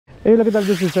Hey, hola, ¿qué tal?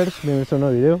 Yo soy Serch, bienvenidos a un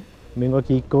nuevo video. Vengo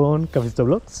aquí con Cafecito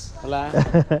Vlogs. Hola.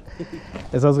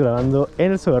 Estamos grabando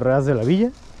en el sobreruedas de la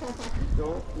villa.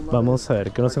 Vamos a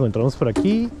ver qué nos encontramos por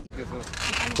aquí.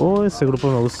 Oh, este grupo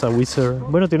me gusta, Wizard.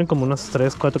 Bueno, tienen como unas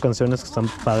 3, 4 canciones que están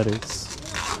padres.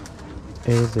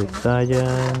 Es de talla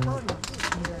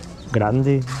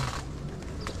grande,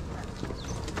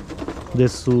 de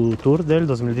su tour del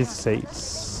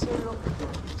 2016.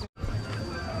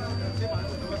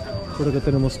 Por acá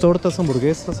tenemos tortas,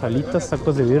 hamburguesas, alitas,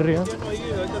 tacos de birria,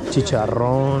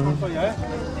 chicharrón.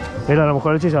 Mira, a lo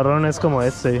mejor el chicharrón es como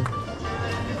este.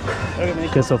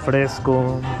 Queso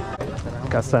fresco.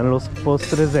 Acá están los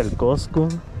postres del Costco.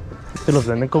 Te los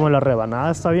venden como en la rebanada,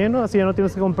 está bien, ¿no? Así ya no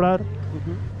tienes que comprar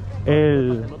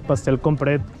el pastel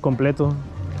completo.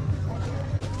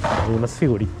 Hay unas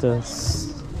figuritas.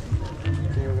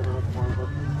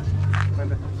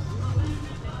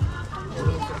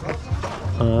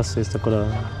 Ah, sí, está colada.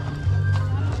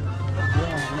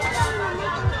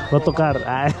 No tocar.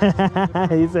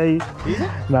 Dice ahí.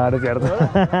 No, no es cierto.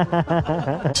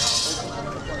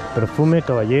 Perfume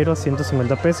caballero,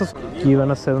 150 pesos. Aquí van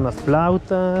a hacer unas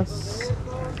flautas,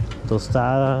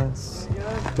 tostadas,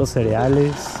 los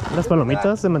cereales, las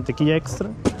palomitas de mantequilla extra.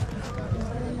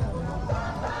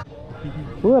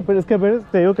 Pero es que a veces,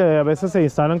 te digo que a veces se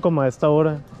instalan como a esta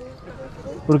hora.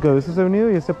 Porque a veces he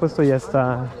venido y este puesto ya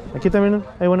está. Aquí también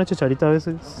hay buena chicharita a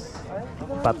veces.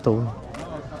 Pato.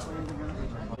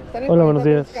 Hola, buenos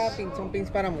días. Son pins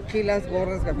para mochilas,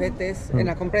 gorras, gafetes. En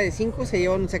la compra de 5 se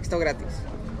lleva un sexto gratis.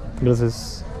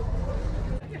 Gracias.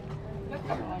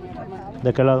 ¿De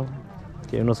aquel lado?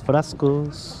 Aquí hay unos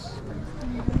frascos,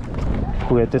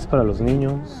 juguetes para los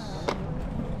niños.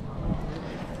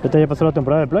 Ahorita ya pasó la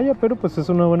temporada de playa, pero pues es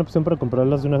una buena opción para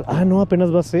comprarlas de una... Ah, no,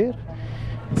 apenas va a ser.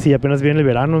 Sí, apenas viene el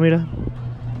verano, mira.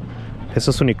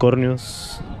 Esos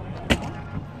unicornios.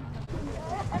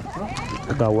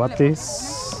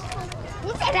 Cacahuates.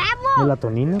 ¡Un cerebro!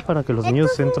 Melatonina para que los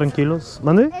niños estén tranquilos.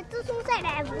 ¿Mande? Esto es un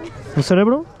cerebro. ¿Un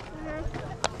cerebro?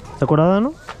 ¿Está acordada,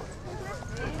 no?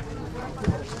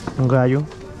 Un gallo.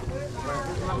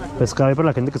 Pescado ahí para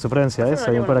la gente que sufre de ansiedades,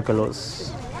 también para que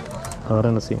los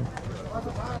agarren así.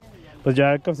 Pues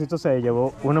ya el Cafecito se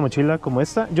llevó una mochila como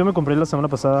esta. Yo me compré la semana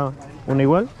pasada una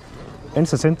igual en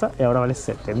 60 y ahora vale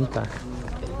 70.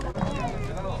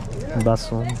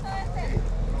 Vaso.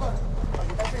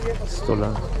 Pistola.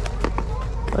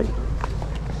 Ay.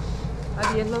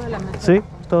 Ahí es lo de la mesa. Sí,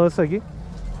 todo esto aquí.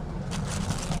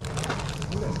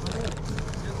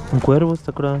 Un cuervo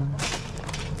está curado.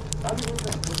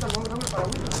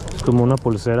 Es como una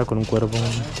pulsera con un cuervo.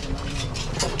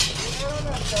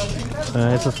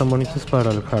 Ah, estos están bonitos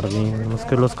para el jardín. Es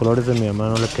que los colores de mi mamá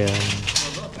no le quedan.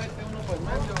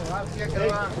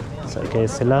 O sea, que de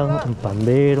ese lado, un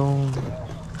pandero,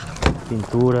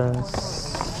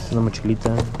 pinturas, una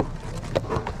mochilita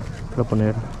para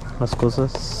poner más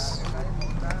cosas,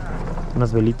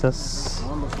 unas velitas,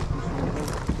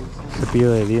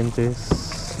 cepillo de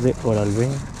dientes de Oral-B.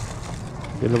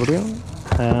 ¿Ya lo abrió?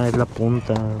 Ah, es la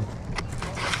punta.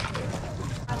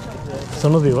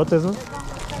 Son los bigotes, ¿no?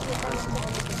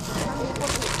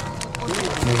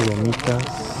 Unas gomitas.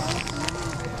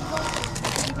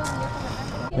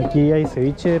 Aquí hay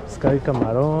ceviche, pescado y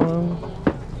camarón,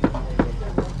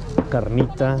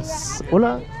 carnitas.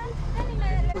 Hola.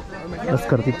 Las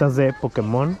cartitas de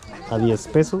Pokémon a 10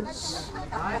 pesos.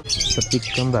 Se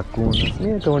pican vacunas.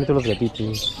 Mira qué bonitos los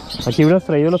gatitos. Aquí hubieras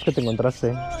traído los que te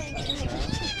encontraste.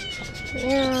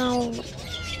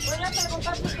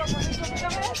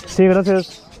 Sí,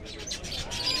 gracias.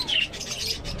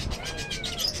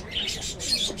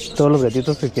 Todos los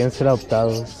gatitos que quieren ser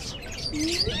adoptados.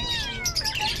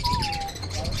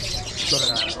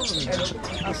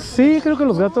 Sí, creo que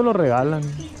los gatos los regalan.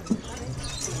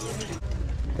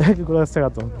 ¿Qué color es este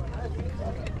gato?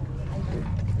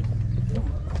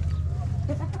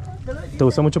 ¿Te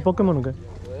gusta mucho Pokémon o qué?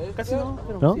 Casi no,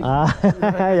 pero ¿No? sí. Ah,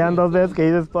 ya han 2 veces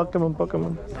que dices Pokémon.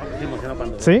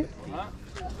 ¿Sí?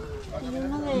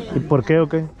 ¿Y por qué o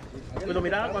qué? Pues lo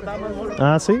miraba cuando estaba más gordo.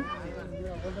 Ah, ¿sí?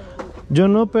 Yo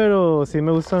no, pero sí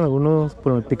me gustan algunos,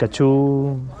 por el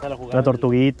Pikachu, la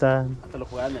tortuguita. Te lo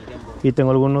jugaba en el tiempo. Y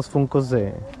tengo algunos Funkos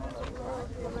de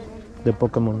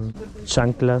Pokémon.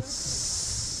 Chanclas.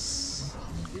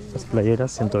 Las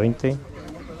playeras, 120.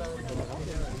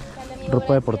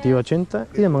 Ropa deportiva, 80.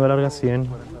 Y de manga larga, 100.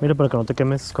 Mira, para que no te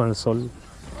quemes con el sol.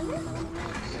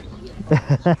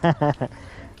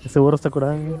 Este burro está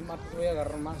curado. Voy a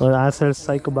agarrar más. Ah, es el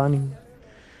Psycho Bunny.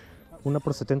 1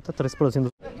 por 70, 3 por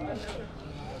 200.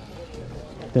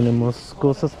 Tenemos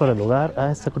cosas para el hogar. Ah,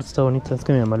 esta cruz está bonita. Es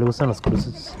que a mi mamá le gustan las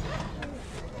cruces.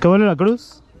 ¿Qué vale la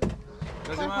cruz?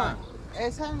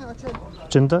 Esa en 80.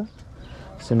 80.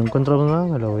 Si no encontramos nada,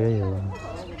 me la voy a llevar.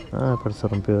 Ah, pero se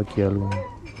rompió de aquí algo.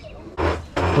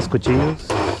 Los cuchillos.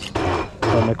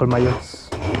 Para Michael Myers.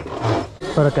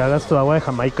 Para que hagas tu agua de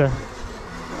Jamaica.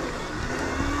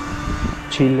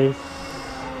 Chile.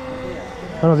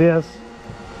 Buenos días.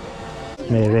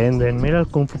 Me venden. Mira el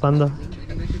Kung Fu Panda.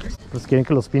 Pues quieren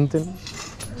que los pinten.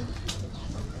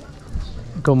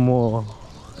 Como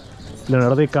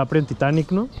Leonardo DiCaprio en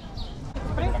Titanic, ¿no?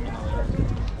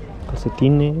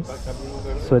 Calcetines.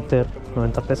 Suéter,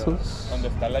 90 pesos. ¿Dónde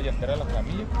está la llantera de la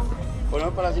camilla?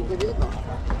 Ponemos para 5 días, ¿no?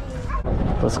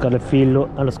 Rascarle filo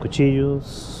a los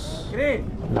cuchillos.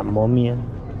 La momia.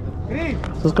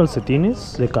 Estos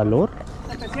calcetines de calor.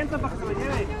 700 para que se lo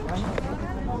lleve.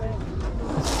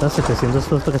 Está 700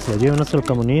 pesos para que se lo lleve. Unas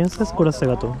calcamonías. Es cura este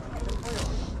gato.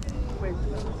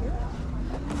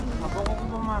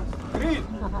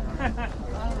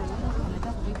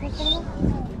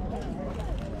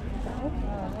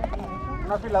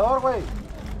 Un afilador, güey.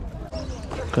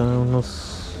 Acá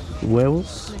unos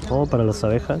huevos. Oh, para las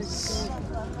abejas.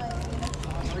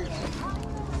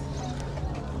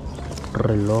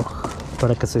 Reloj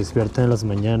para que se despierten en las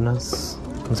mañanas.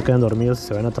 No se queden dormidos y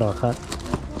se van a trabajar.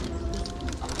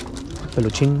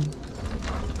 Peluchín.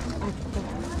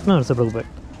 No se preocupe.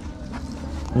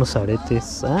 Unos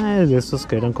aretes. Ah, de estos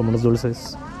que eran como unos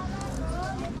dulces.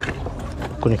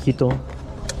 Conejito.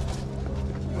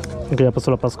 Que ya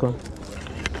pasó la Pascua.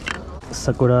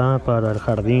 Sakura para el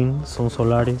jardín. Son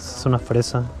solares. Es una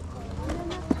fresa.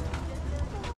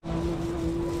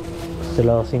 Este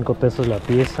lado 5 pesos la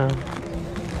pieza.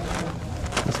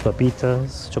 Las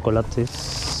papitas.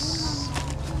 Chocolates.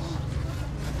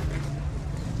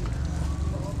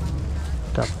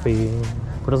 Café.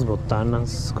 Puras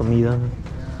botanas. Comida.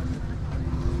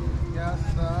 Ya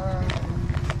está.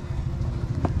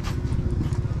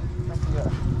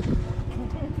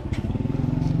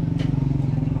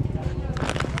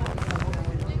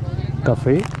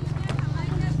 Café.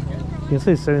 Y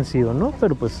eso está vencido, ¿no?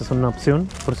 Pero pues es una opción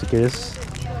por si quieres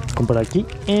comprar aquí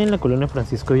en la Colonia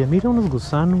Francisco Villa. Mira unos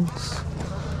gusanos.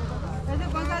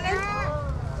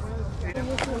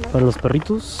 Para los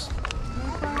perritos.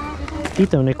 Y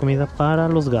también hay comida para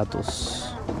los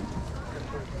gatos.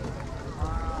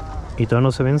 Y todavía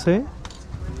no se vence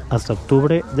hasta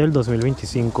octubre del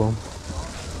 2025.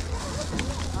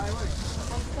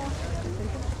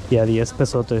 Y a 10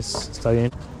 pesotes, está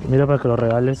bien. Mira para que lo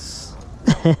regales.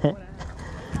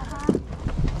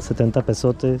 70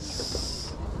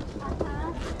 pesotes.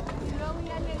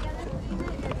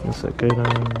 No sé qué era.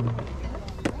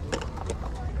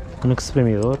 Un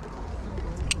exprimidor.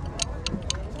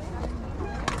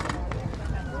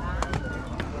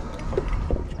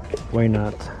 Why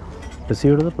not? Pues sí,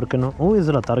 ¿verdad? ¿Por qué no? Uy, es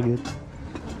de la Target.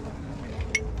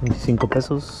 25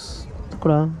 pesos.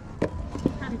 Curada.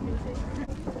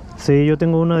 Sí, yo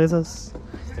tengo una de esas.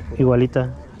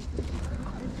 Igualita.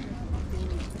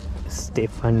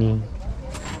 Stephanie.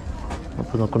 No,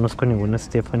 pues no conozco ninguna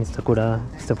Stephanie. Está curada.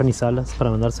 Stephanie Salas para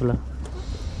mandársela.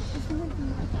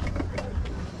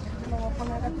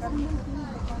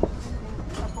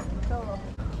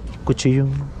 Cuchillo.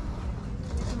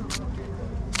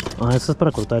 Ah, eso es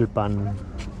para cortar el pan.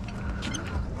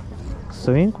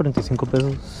 Está bien, 45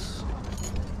 pesos.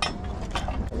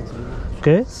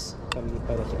 ¿Qué es?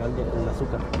 Para sacar el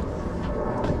azúcar.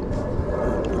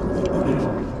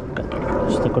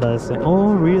 Está curada ese.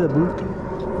 Oh, read a book.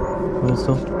 Me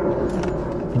gustó.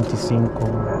 25.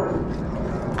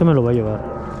 ¿Qué me lo voy a llevar?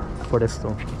 Por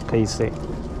esto que dice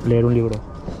leer un libro.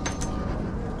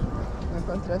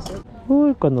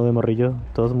 Uy, cuando de morrillo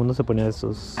todo el mundo se ponía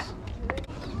estos.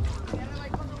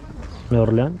 Nueva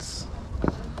Orleans.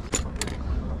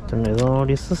 Tenedor.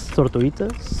 Y estas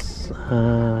tortuguitas.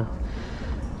 Ah,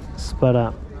 es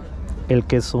para el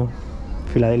queso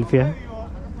Filadelfia.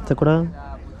 ¿Te acuerdas?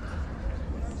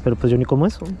 Pero pues yo ni como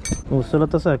eso. Me gustó la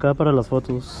taza de acá para las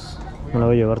fotos. Me la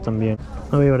voy a llevar también.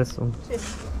 Me voy a llevar esto.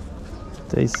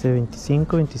 Te dice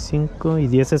 25, 25 y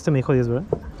 10. Este me dijo 10, ¿verdad?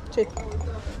 Sí.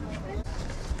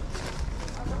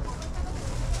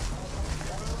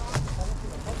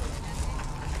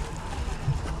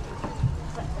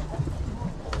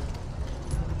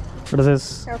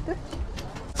 Gracias.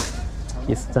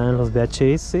 Aquí están los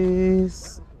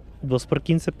VHS. 2 por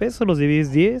 15 pesos, los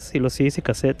DVDs 10 y los CDs y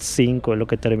cassettes 5, lo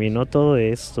que terminó todo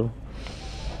esto.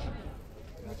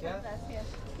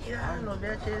 Mira, los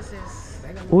VHS.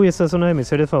 Uy, esta es una de mis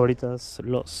series favoritas,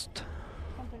 Lost.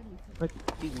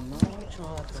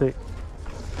 Sí.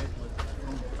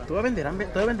 ¿Todavía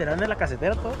venderán de la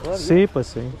casetera todo? ¿Todavía? Sí, pues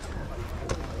sí.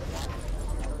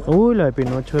 Uy, la de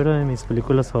Pinocho era de mis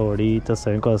películas favoritas,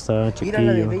 también cuando estaba chiquillo.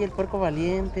 Mira la de Bella y el Puerco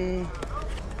Valiente.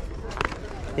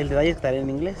 El de Valle estará en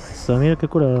inglés. O sea, mira qué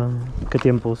curada, qué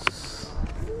tiempos.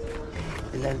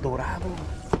 El del Dorado.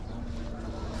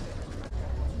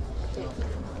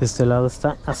 De este lado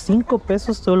está a 5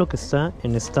 pesos todo lo que está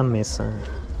en esta mesa.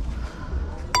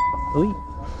 Uy.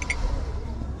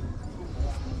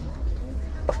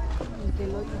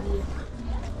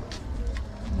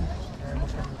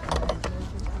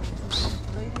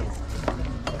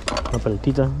 Una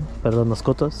paletita para las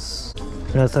mascotas.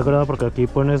 Mira, está curada porque aquí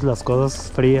pones las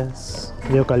cosas frías,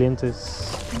 medio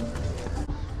calientes.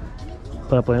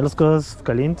 Para poner las cosas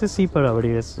calientes y para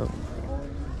abrir esto.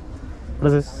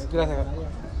 Gracias. Gracias.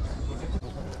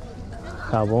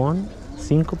 Jabón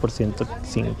 5%,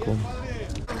 5.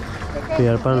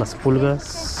 Cuidar para las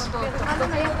pulgas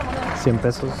 100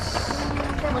 pesos.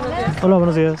 Hola,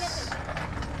 buenos días.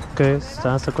 ¿Qué es?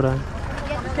 ¿Está curada?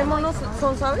 ¿Qué monos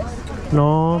son, sabes?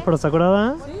 No, pero está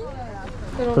curada. Sí.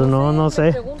 Pero no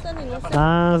sé. Preguntan y no sé.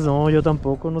 Ah, no, yo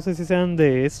tampoco. No sé si sean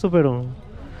de esto, pero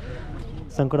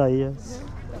están curadillas.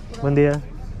 Buen día.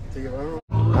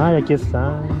 Ah, y aquí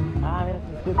está. Ah, a ver.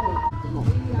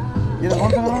 ¿Tienes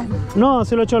bolsa, no? No,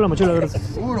 sí lo he hecho a la mochila, gracias.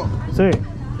 ¿Seguro? Sí.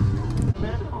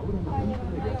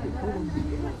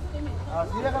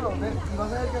 Así déjalo, y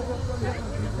vas a ver qué hacer con eso.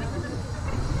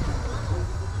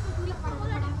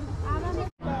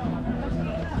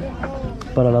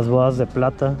 Para las bodas de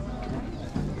plata.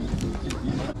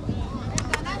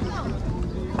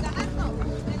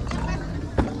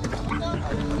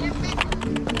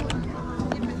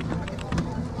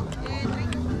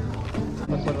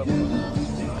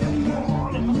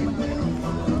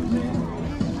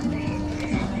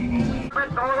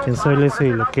 Quién sabe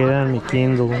si le queda en mi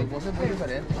Kindle.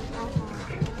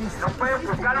 No puedes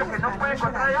buscar lo que no puede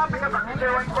encontrar allá, mira, también se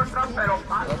va a encontrar, pero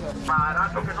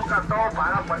barato que nunca todo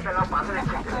para, pues se la pase de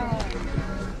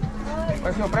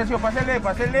Precio,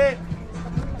 pásele.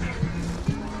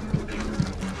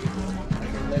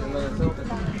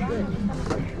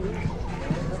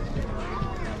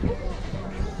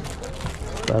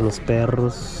 Para los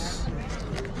perros.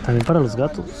 También para los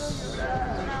gatos.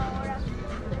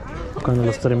 Cuando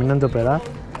los terminan de operar.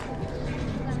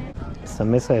 Esta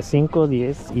mesa de 5,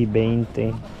 10 y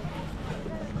 20.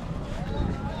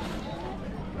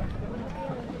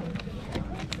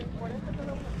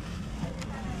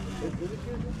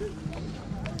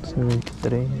 Son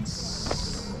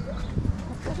 23.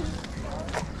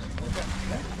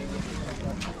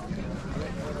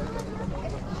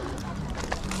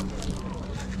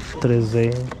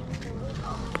 $3D.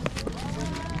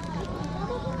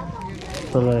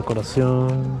 Toda la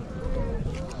decoración.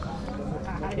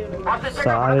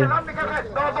 Sabe.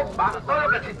 todo lo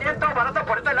que se sienta barato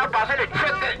por este lado, pásale,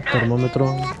 cheque. Termómetro.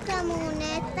 La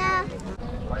camioneta.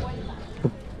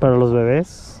 Para los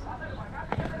bebés.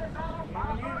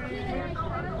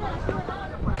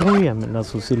 Uy, a la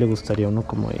Susi le gustaría uno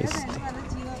como este.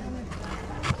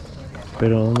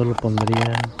 Pero ¿dónde lo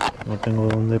pondría? No tengo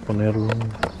dónde ponerlo.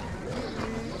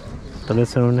 Tal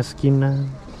vez en una esquina.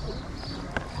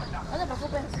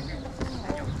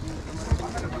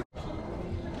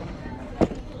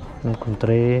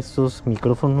 Encontré estos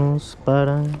micrófonos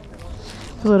para...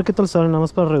 Pues a ver qué tal salen, nada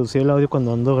más para reducir el audio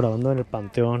cuando ando grabando en el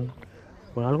panteón.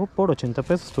 Bueno, algo por 80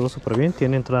 pesos, estuvo súper bien.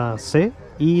 Tiene entrada C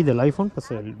y del iPhone,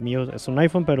 pues el mío es un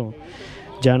iPhone, pero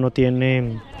ya no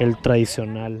tiene el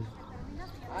tradicional.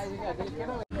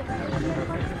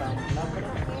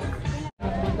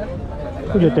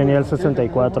 Yo tenía el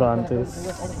 64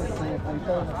 antes,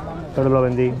 pero lo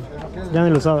vendí. Ya ni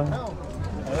lo usaba.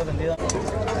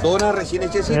 Donas recién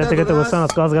hechecitas. Fíjate que te donas. gustan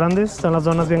las cosas grandes, están las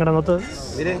donas bien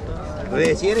grandotas. Mire,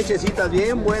 recién hechecitas,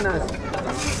 bien buenas.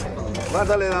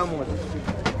 ¿Cuántas le damos?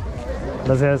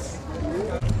 Gracias.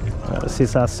 A ver si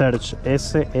está Serch,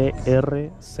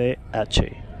 S-E-R-C-H.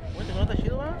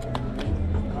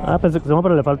 Ah, pensé que no,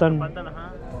 pero le faltan.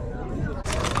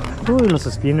 Uy, los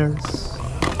spinners.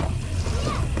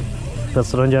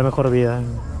 Gastaron ya mejor vida.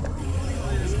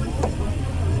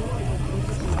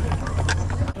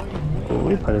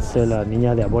 Uy, parece la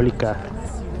niña diabólica.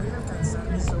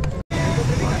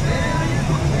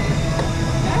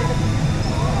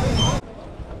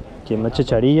 Aquí en la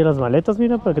chicharilla, las maletas,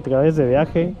 mira, para que te vayas de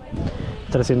viaje.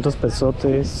 300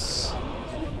 pesotes.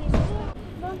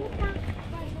 ¿Dónde está?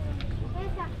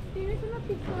 Esa. ¿Tienes una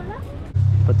pistola?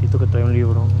 Patito que trae un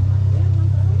libro.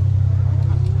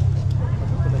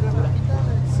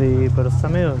 Sí, pero está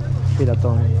medio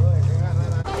piratón.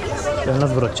 Tienen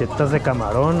las brochetas de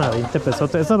camarón a 20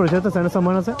 pesotes. ¿Estas brochetas también están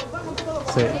buenas, eh?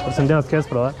 Sí, por si un día las quieres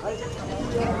probar.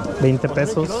 20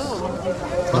 pesos.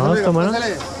 No, están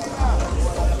buenas.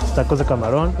 Los tacos de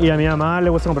camarón. Y a mi mamá le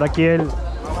gusta comprar aquí el...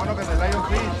 Bueno, que te la Lion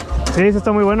Fish. Sí, ese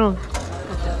está muy bueno.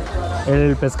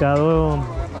 El pescado.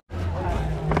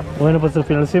 Bueno, pues al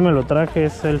final sí me lo traje.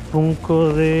 Es el Funko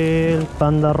del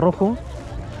panda rojo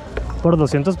por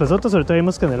 200 pesotos. Ahorita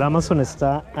vimos que en el Amazon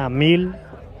está a 1000.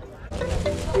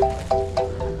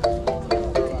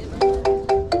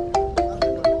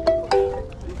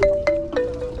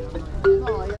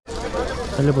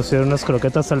 Ahí le pusieron unas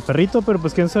croquetas al perrito, pero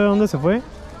pues quién sabe dónde se fue.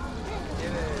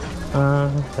 Ah,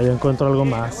 allá encuentro algo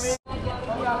más.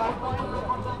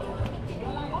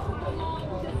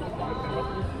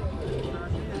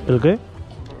 ¿El qué?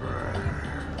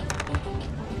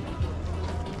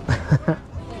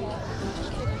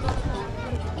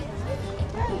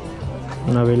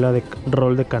 Una vela de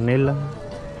rol de canela.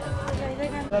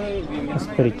 Los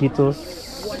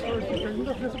periquitos.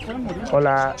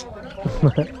 Hola.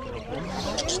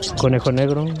 Conejo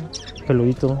negro,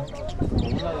 peludito.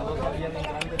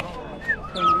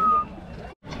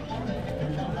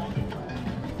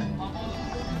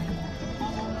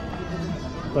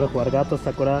 Para jugar gatos,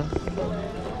 Sakura.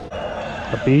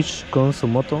 La Peach con su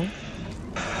moto.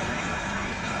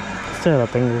 Esta ya la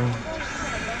tengo.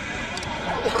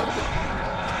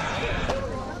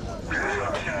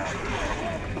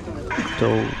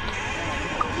 Toad.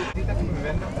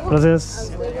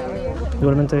 Gracias.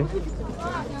 Igualmente.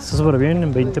 Está súper bien,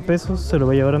 en 20 pesos. Se lo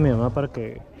voy a llevar a mi mamá para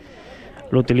que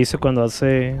lo utilice cuando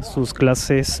hace sus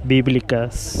clases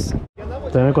bíblicas.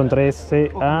 También encontré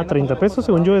este a 30 pesos.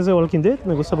 Según yo es de Walking Dead.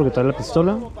 Me gusta porque trae la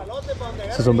pistola,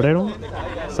 su sombrero.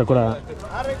 Está curada.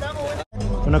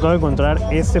 Bueno, acabo de encontrar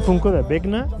este Funko de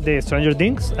Vecna de Stranger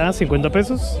Things a 50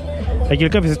 pesos. Aquí el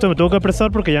cafecito me tuvo que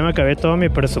prestar porque ya me acabé todo mi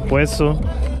presupuesto.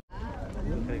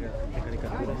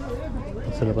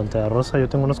 Se la pantalla rosa. Yo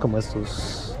tengo unos como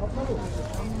estos.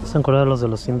 Están curados los de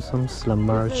los Simpsons, la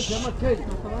March.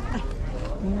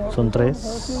 Son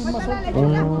 3.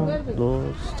 1, 2,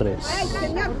 3.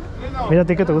 Mira, ¿a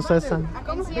ti qué te gusta esta?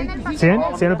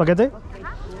 ¿100? ¿100 el paquete?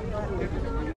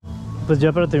 Pues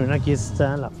ya para terminar, aquí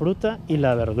está la fruta y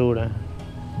la verdura.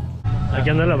 Aquí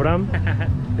anda el Abraham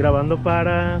grabando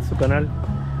para su canal.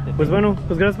 Pues bueno,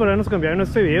 pues gracias por habernos cambiado en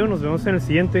este video. Nos vemos en el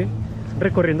siguiente,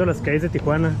 recorriendo las calles de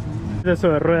Tijuana, de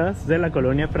sobreruedas de la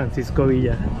colonia Francisco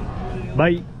Villa.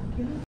 Bye.